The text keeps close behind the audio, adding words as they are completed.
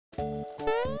Alright,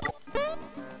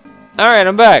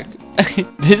 I'm back.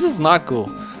 This is not cool.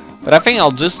 But I think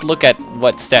I'll just look at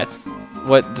what the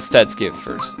stats give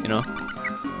first, you know?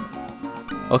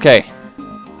 Okay.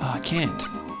 Oh, I can't.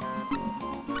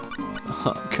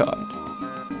 Oh, God.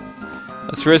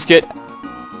 Let's risk it.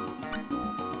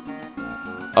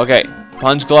 Okay.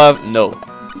 Punch glove. No.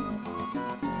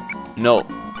 No.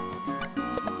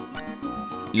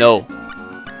 No.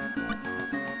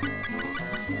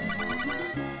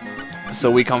 So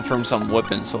we confirm some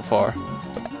weapons so far.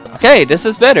 Okay, this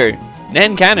is better.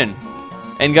 Hand cannon.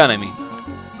 And gun, I mean.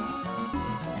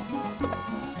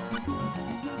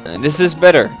 And this is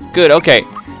better. Good, okay.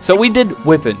 So we did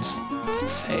weapons.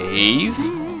 Save.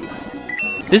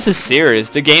 This is serious.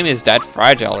 The game is that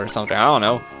fragile or something. I don't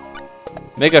know.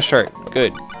 Make a shirt.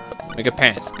 Good. Make a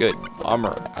pants. Good.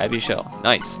 Armor. Ivy shell.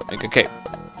 Nice. Make a cape.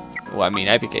 Well, I mean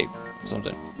Ivy cape.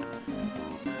 Something.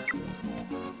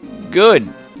 Good.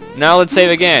 Now let's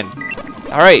save again.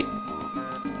 Alright.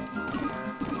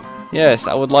 Yes,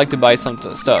 I would like to buy some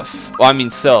stuff. Well, I mean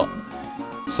sell.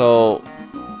 So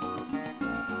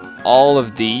all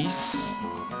of these.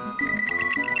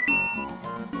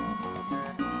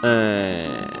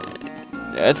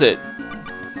 That's it.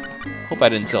 Hope I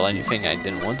didn't sell anything I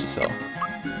didn't want to sell.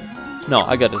 No,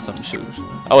 I got some shoes.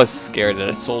 I was scared that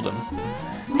I sold them.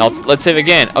 Now let's save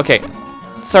again. Okay.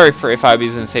 Sorry for if I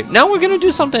was gonna save. Now we're gonna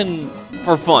do something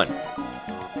for fun.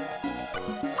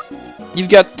 You've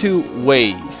got 2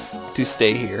 ways to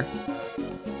stay here.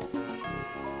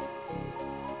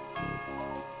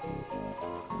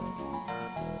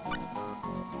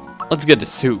 Let's get the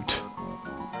suit.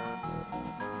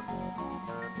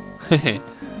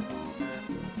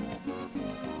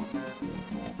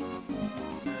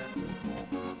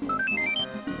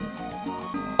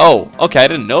 Oh, okay, I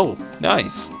didn't know.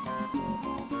 Nice.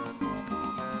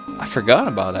 I forgot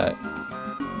about that.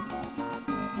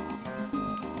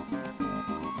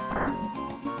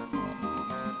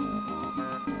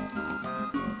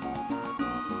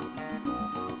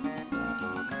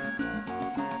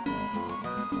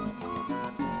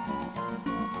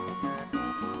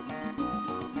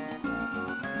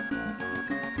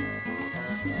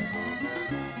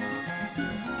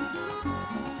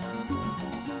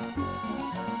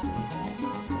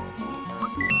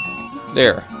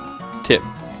 There. Tip.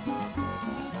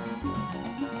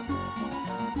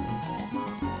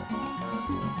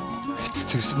 It's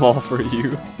too small for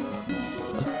you.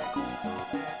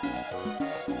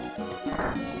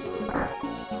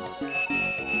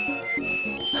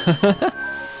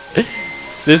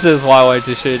 This is why I wanted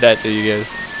to show that to you guys.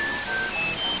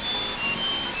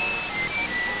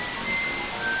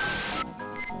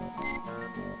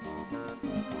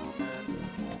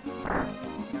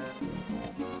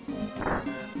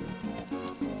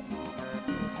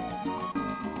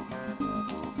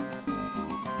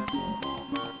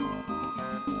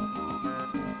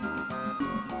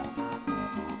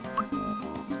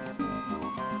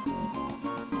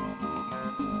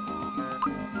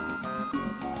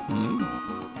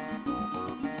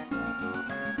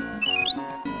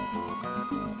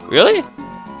 Really?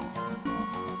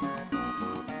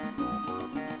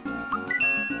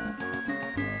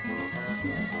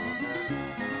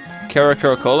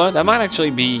 Cola? That might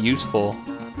actually be useful.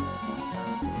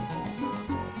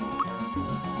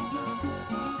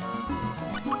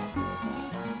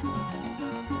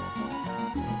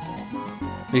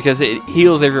 Because it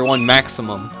heals everyone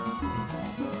maximum.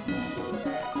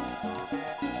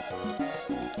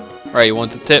 Alright, you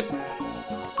want a tip?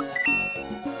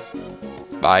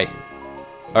 Bye.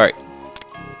 Alright.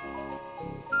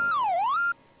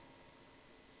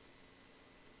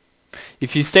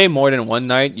 If you stay more than 1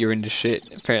 night, you're in the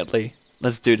shit, apparently.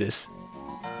 Let's do this.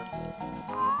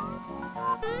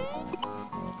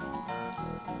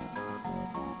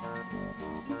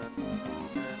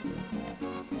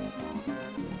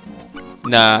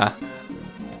 Nah.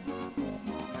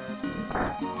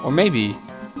 Or maybe.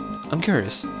 I'm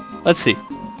curious. Let's see.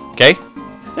 Okay?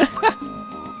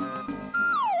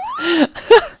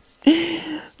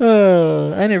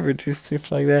 Oh, I never do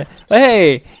stuff like that. But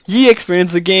hey, you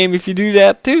experience the game if you do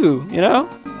that too, you know?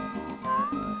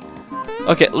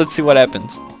 Okay, let's see what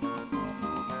happens.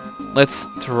 Let's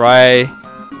try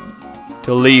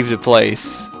to leave the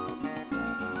place.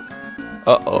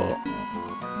 Uh-oh.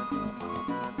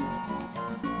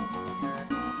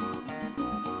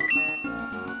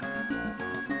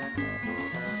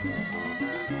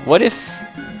 What if...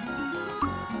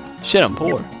 Shit, I'm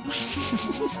poor.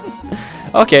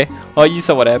 Okay, well, you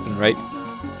saw what happened, right?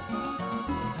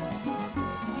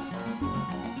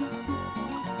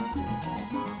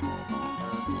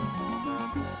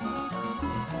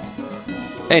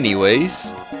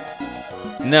 Anyways,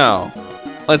 now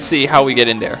let's see how we get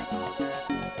in there.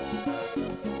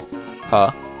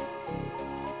 Huh?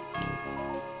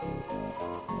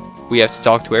 We have to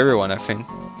talk to everyone, I think.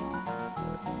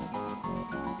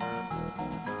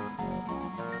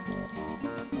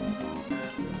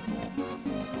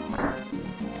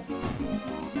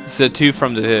 It's the two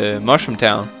from the Mushroom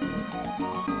Town.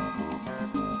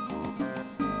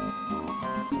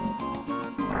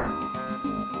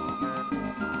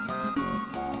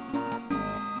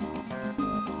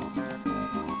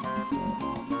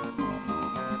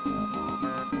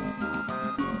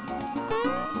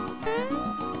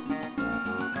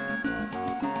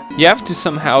 You have to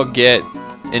somehow get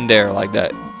in there like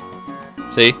that.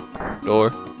 See? Door.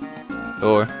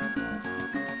 Door.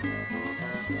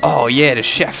 Oh yeah, the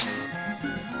chefs.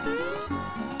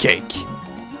 Cake.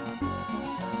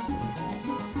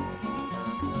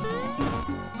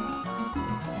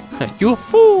 You a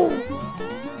fool!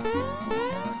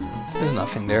 There's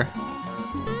nothing there.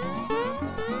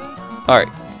 Alright.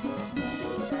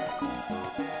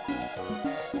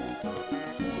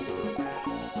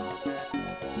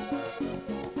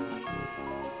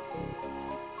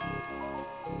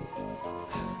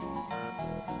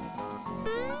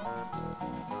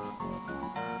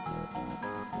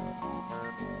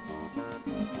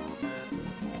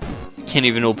 Can't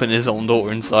even open his own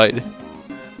door inside.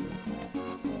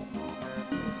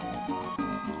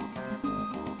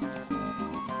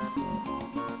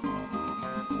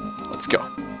 Let's go.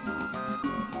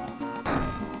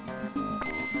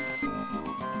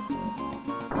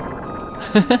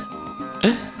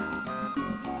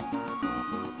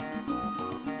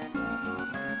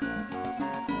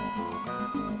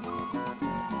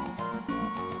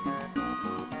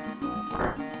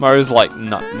 Mario's like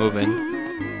not moving.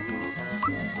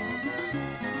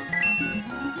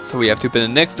 So we have to open the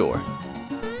next door.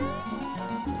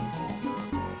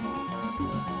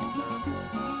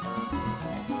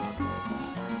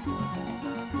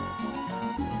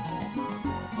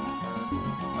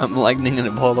 I'm lightning in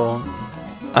a bottle.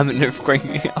 I'm an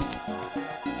earthquake up.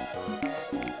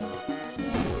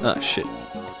 Ah, shit.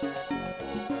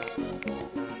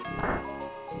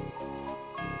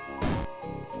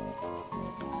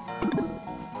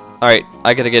 Alright,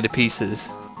 I gotta get the pieces.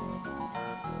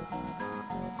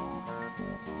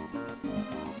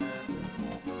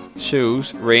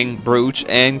 Shoes, ring, brooch,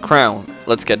 and crown.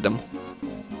 Let's get them.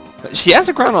 She has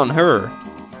a crown on her.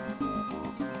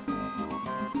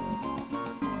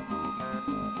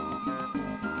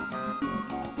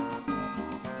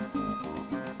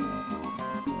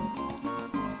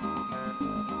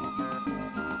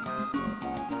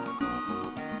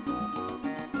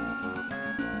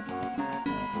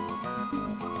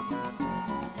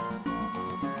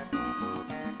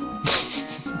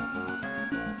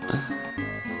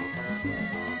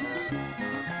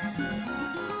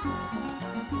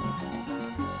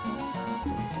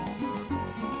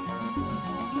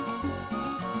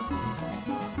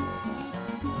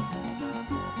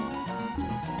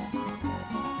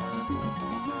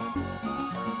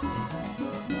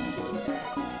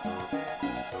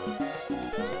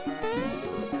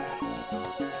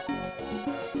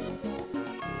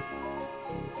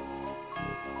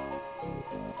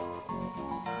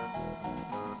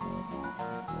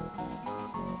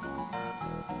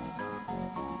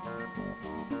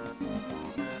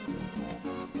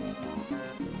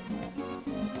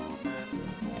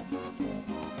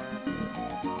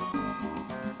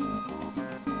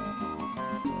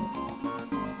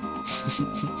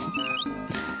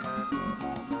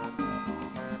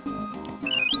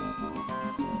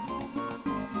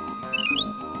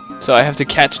 So I have to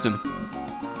catch them.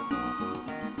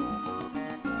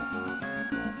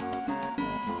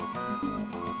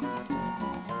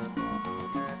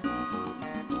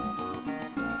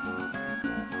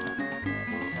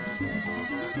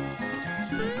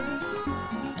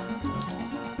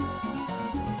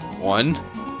 One.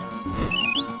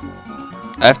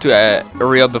 I have to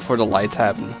hurry up before the lights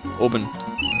happen. Open.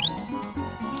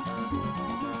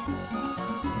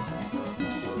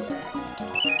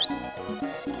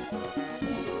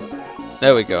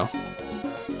 There we go.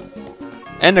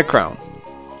 And a crown.